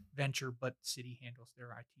county venture, but city handles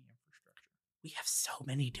their IT infrastructure. We have so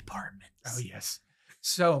many departments. Oh yes,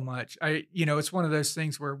 so much. It's one of those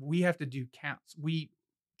things where we have to do counts. We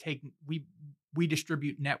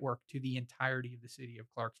distribute network to the entirety of the city of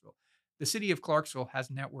Clarksville. The city of Clarksville has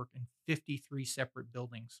network in 53 separate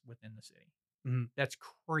buildings within the city. Mhm. That's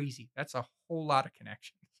crazy. That's a whole lot of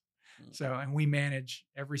connections. So, and we manage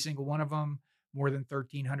every single one of them, more than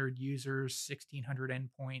 1,300 users, 1,600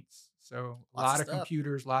 endpoints. So a Lots lot of of stuff.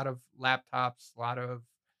 computers, a lot of laptops, a lot of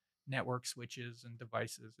network switches and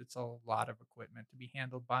devices. It's a lot of equipment to be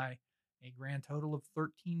handled by a grand total of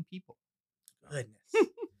 13 people. Goodness. So,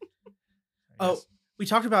 Oh, yes. we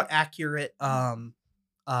talked about accurate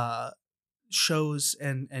shows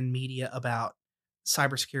and media about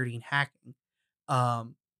cybersecurity and hacking.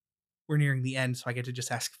 We're nearing the end, so I get to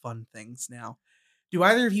just ask fun things now. Do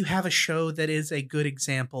either of you have a show that is a good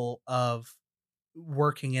example of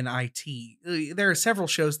working in IT? There are several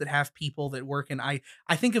shows that have people that work in I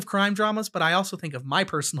think of crime dramas, but I also think of my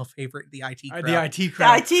personal favorite, the IT crowd. The IT The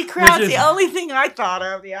crowd. IT crowd's which is- the only thing I thought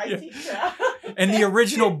of. The IT crowd. And the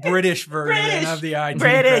original British version British. of the IT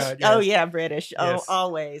British. crowd. Oh yes. yeah, British. Oh, Yes.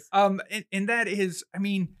 always. And that is, I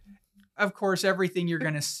mean, of course, everything you're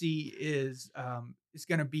going to see is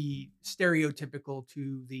going to be stereotypical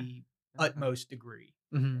to the utmost degree.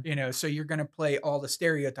 Mhm. So you're going to play all the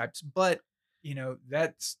stereotypes, but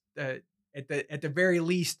that's at the very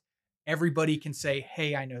least, everybody can say,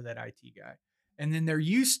 "Hey, I know that IT guy." And then there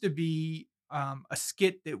used to be a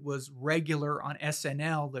skit that was regular on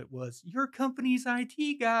SNL that was your company's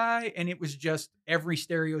IT guy, and it was just every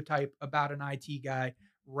stereotype about an IT guy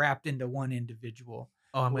wrapped into one individual,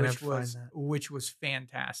 Oh, I'm gonna have which to find was that. which was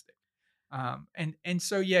fantastic. And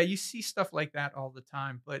so yeah, you see stuff like that all the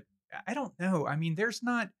time, but I don't know. I mean, there's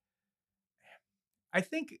not. I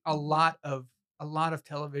think a lot of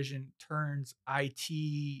television turns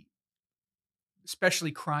IT,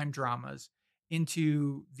 especially crime dramas,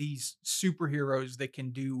 into these superheroes that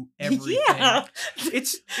can do everything. Yeah.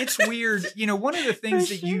 It's weird. One of the things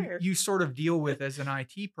For that sure. you sort of deal with as an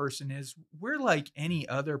IT person is we're like any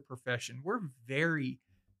other profession. We're very,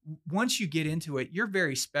 once you get into it, you're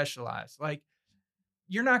very specialized. Like,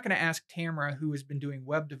 you're not going to ask Tamara, who has been doing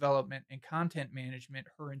web development and content management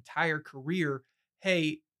her entire career,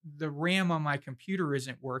 hey, the RAM on my computer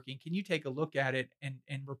isn't working. Can you take a look at it and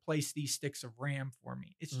replace these sticks of RAM for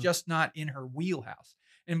me? It's just not in her wheelhouse.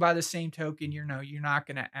 And by the same token, you're not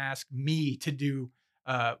going to ask me to do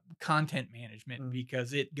content management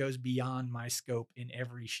because it goes beyond my scope in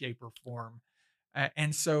every shape or form.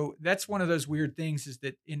 And so that's one of those weird things, is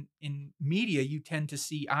that in media, you tend to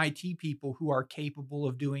see IT people who are capable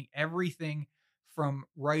of doing everything from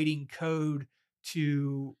writing code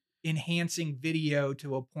to enhancing video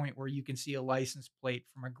to a point where you can see a license plate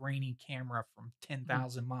from a grainy camera from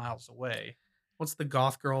 10,000 miles away. What's the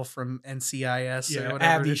goth girl from NCIS or Yeah,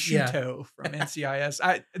 whatever? Abby Shuto from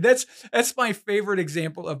NCIS. That's my favorite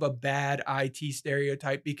example of a bad IT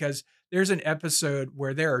stereotype, because there's an episode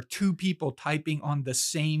where there are two people typing on the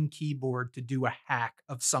same keyboard to do a hack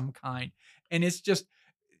of some kind. And it's just,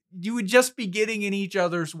 you would just be getting in each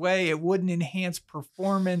other's way. It wouldn't enhance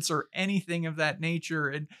performance or anything of that nature.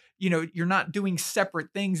 And, you're not doing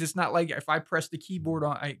separate things. It's not like if I press the key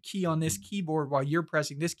on this keyboard while you're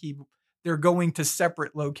pressing this key, they're going to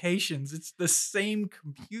separate locations. It's the same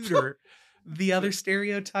computer. The other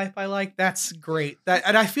stereotype I like, that's great.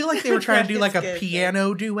 And I feel like they were trying to do like a It's good,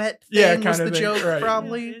 piano duet thing, Yeah, was kind the of thing, joke, right.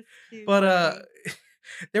 probably. But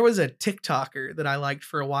there was a TikToker that I liked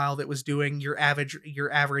for a while that was doing your average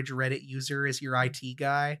Reddit user is your IT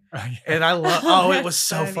guy. And I love it That's was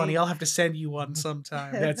so funny. funny. I'll have to send you one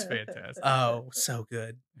sometime. That's fantastic. Oh, so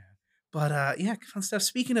good. But yeah, fun stuff.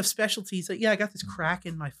 Speaking of specialties, I got this crack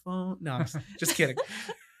in my phone. No, I'm just kidding.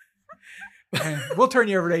 And we'll turn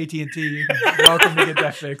you over to AT&T. You're welcome to get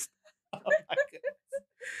that fixed. Oh my goodness.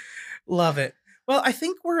 Love it. Well, I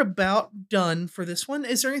think we're about done for this one.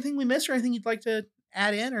 Is there anything we missed or anything you'd like to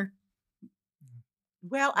add in? Or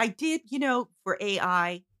Well, I did, for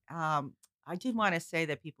AI, I did want to say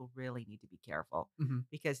that people really need to be careful Mhm,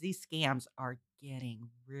 because these scams are getting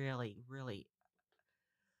really, really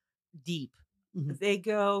deep. mhm. They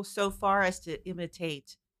go so far as to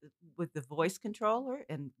imitate with the voice controller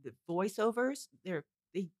and the voiceovers. They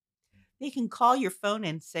they can call your phone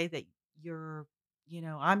and say that you're,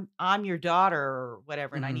 I'm your daughter or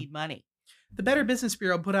whatever, and I Mhm. need money. The Better Business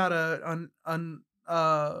Bureau put out a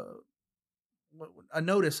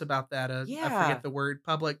notice about that. I forget Yeah, the word.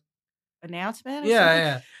 Public. announcement or Yeah, something.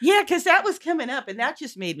 yeah. Yeah, because that was coming up, and that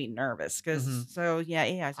just made me nervous. Because Mhm. so yeah,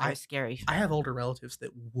 AI is very I scary. I have older relatives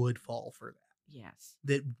that would fall for that. Yes,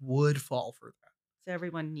 That would fall for so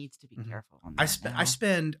everyone needs to be that. Mhm. careful on that I now.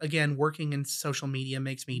 spend, again, working in social media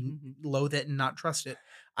makes me Mhm. loathe it and not trust it.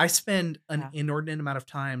 I spend an Yeah. inordinate amount of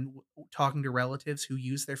time talking to relatives who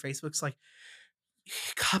use their Facebooks, like,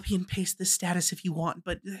 copy and paste this status if you want,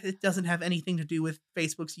 but it doesn't have anything to do with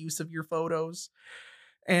Facebook's use of your photos.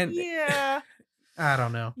 And Yeah, I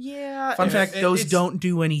don't know. yeah, Fun fact, those It's don't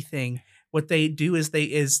do anything. What they do is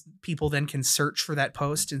people then can search for that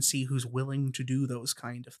post and see who's willing to do those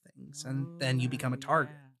kind of things, and then you become oh, a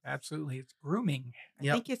target. yeah. absolutely it's grooming. I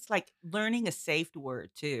Yep. think it's like learning a safe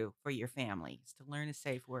word too for your family, is to learn a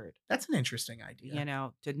safe word, That's an interesting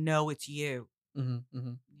idea. to know it's you, Mhm,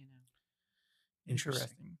 mhm. you know. Interesting.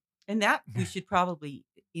 Interesting. And that we should probably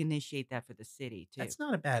initiate that for the city too, That's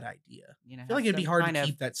not a bad idea. I feel have like it'd be some hard to kind of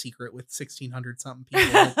keep that secret with 1,600 something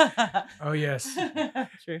people. Oh yes.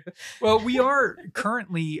 True. Well, we are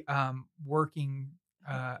currently working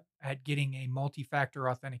at getting a multi-factor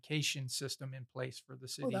authentication system in place for the Oh,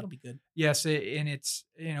 city. that'll be good. Yes, and it's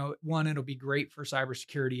one, it'll be great for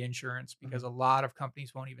cybersecurity insurance because Mhm, a lot of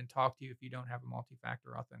companies won't even talk to you if you don't have a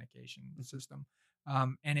multi-factor authentication mhm, system.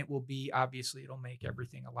 And it will be obviously it'll make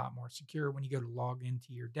everything a lot more secure when you go to log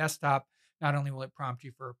into your desktop. Not only will it prompt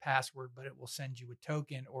you for a password, but it will send you a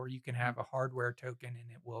token, or you can mhm. have a hardware token,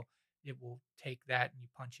 and it will take that and you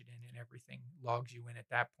punch it in, and everything logs you in at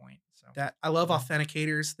that point. So That I love um,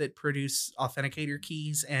 authenticators that produce authenticator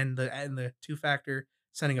keys and the two-factor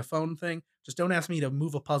sending a phone thing. Just don't ask me to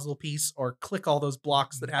move a puzzle piece or click all those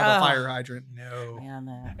blocks that have a Oh, fire hydrant. no. man,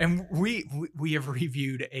 that. And we have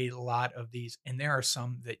reviewed a lot of these, and there are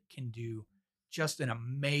some that can do just an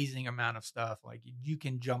amazing amount of stuff. Like you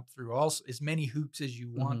can jump through as many hoops as you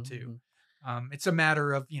want Mhm, to. mhm, It's a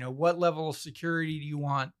matter of what level of security do you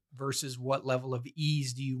want versus what level of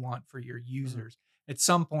ease do you want for your mhm, users. At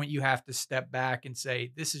some point, you have to step back and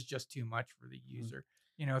say this is just too much for the mhm, user.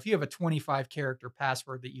 If you have a 25 character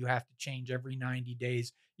password that you have to change every 90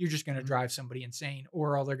 days, you're just going to mhm, drive somebody insane,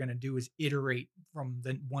 or all they're going to do is iterate from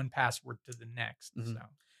the one password to the next. So, mhm.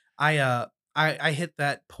 I hit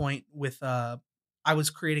that point with I was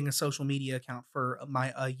creating a social media account for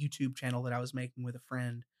my YouTube channel that I was making with a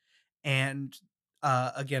friend, and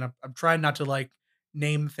again, I'm trying not to like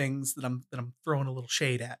name things that I'm throwing a little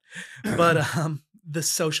shade at, but the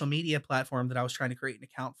social media platform that I was trying to create an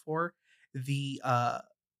account for, the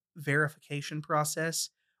verification process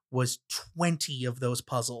was 20 of those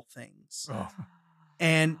puzzle things. oh,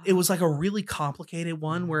 And it was like a really complicated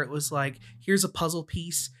one where it was like, here's a puzzle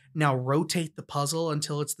piece. Now rotate the puzzle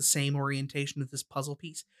until it's the same orientation of this puzzle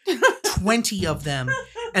piece. 20 of them.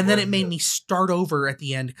 And then it made me start over at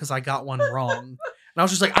the end because I got one wrong. And I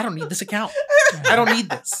was just like, I don't need this account. I don't need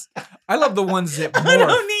this. I love the ones that I morph.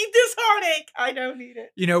 don't need this heartache. I don't need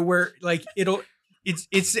it. Where like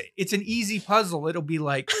it's an easy puzzle. It'll be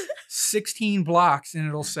like 16 blocks, and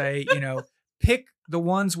it'll say, pick the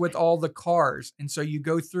ones with all the cars. And so you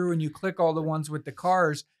go through and you click all the ones with the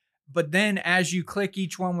cars. But then as you click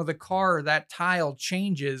each one with a car, that tile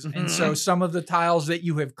changes. And so Mhm. some of the tiles that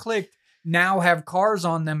you have clicked now have cars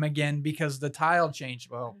on them again because the tile changed.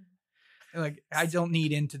 Well, like I don't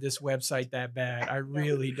need into this website that bad. I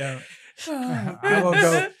really don't. Oh, I will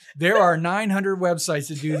go. goodness. There are 900 websites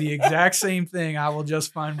that do the exact same thing. I will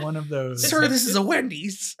just find one of those. Sir, this is a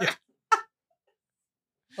Wendy's.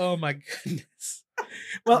 Oh my goodness.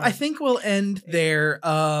 Well, I think we'll end there.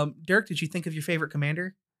 Derek, did you think of your favorite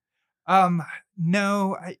commander?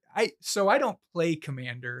 No, so I don't play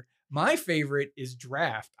Commander. My favorite is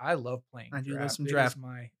Draft. I love playing I do love Draft. some It Draft. is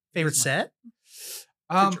my Favorite set to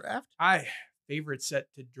Um, draft? I favorite set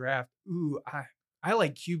to draft. Ooh, I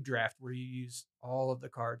like Cube Draft where you use all of the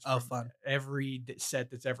cards Oh, from fun. every set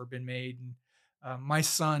that's ever been made. And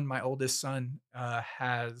my oldest son,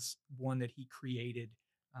 has one that he created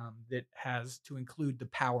that has to include the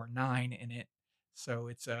Power Nine in it. So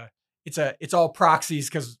it's all proxies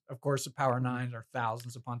because of course the Power Mhm. Nines are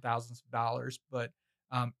thousands upon thousands of dollars, but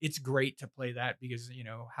It's great to play that because, you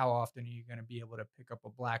know, how often are you going to be able to pick up a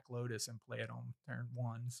Black Lotus and play it on turn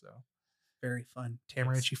 1? So Very fun.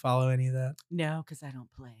 Tamara, Yes. did you follow any of that? No, because I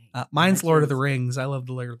don't play. Mine's Lord of the Legends. Rings. I love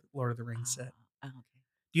the Lord of the Rings set. Oh, okay.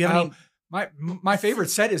 Do you have any? My favorite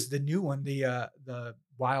set is the new one, the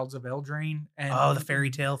Wilds of Eldraine, and Oh, the fairy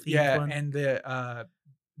tale themed yeah, one. and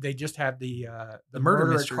they just have the murder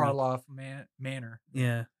murder at mystery. Karloff Manor.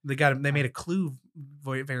 Yeah, they made a clue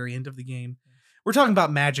variant of the game. We're talking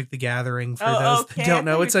about Magic the Gathering for those okay. that don't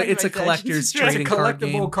know. I It's thought you a were talking about collector's Dungeons and It's a trading card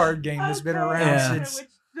collectible game. card game that's been around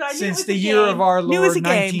Yeah. since the year of our Knew it Lord was a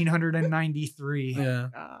game. 1993. Yeah.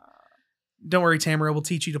 Don't worry, Tamara. We'll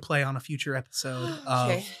teach you to play on a future episode.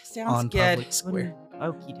 Okay, sounds on good. Public Square.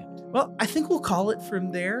 Okie doke. Well, I think we'll call it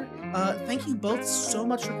from there. Thank you both so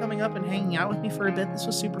much for coming up and hanging out with me for a bit. This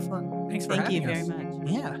was super fun. Thanks for Thank you having very us. much.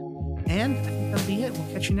 Yeah. And I think that'll be it.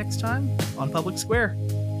 We'll catch you next time on Public Square.